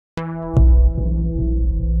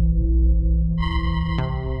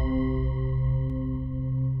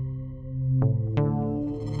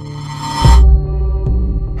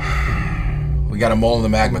got a mole in the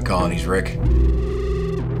magma colonies, Rick.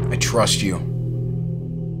 I trust you.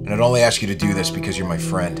 And I'd only ask you to do this because you're my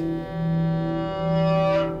friend.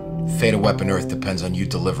 Fate of Weapon Earth depends on you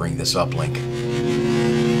delivering this uplink.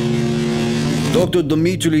 Dr.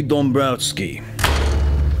 Dmitry Dombrowski.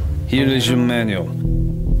 Here is your manual.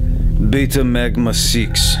 Beta Magma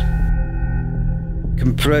 6.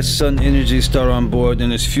 Compressed sun energy star on board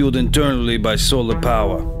and is fueled internally by solar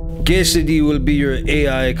power. Cassidy will be your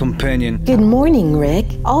AI companion. Good morning, Rick.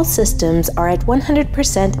 All systems are at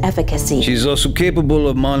 100% efficacy. She's also capable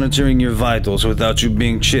of monitoring your vitals without you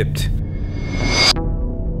being chipped.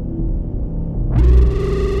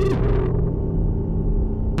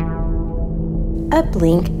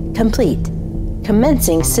 Uplink complete.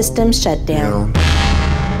 Commencing system shutdown.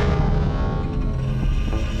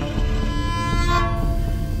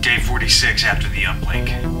 Day 46 after the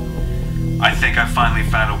uplink. I think I finally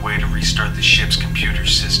found a way to restart the ship's computer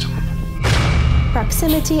system.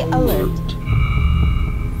 Proximity alert.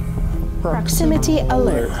 Proximity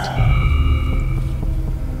alert.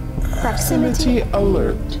 Proximity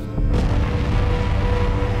alert.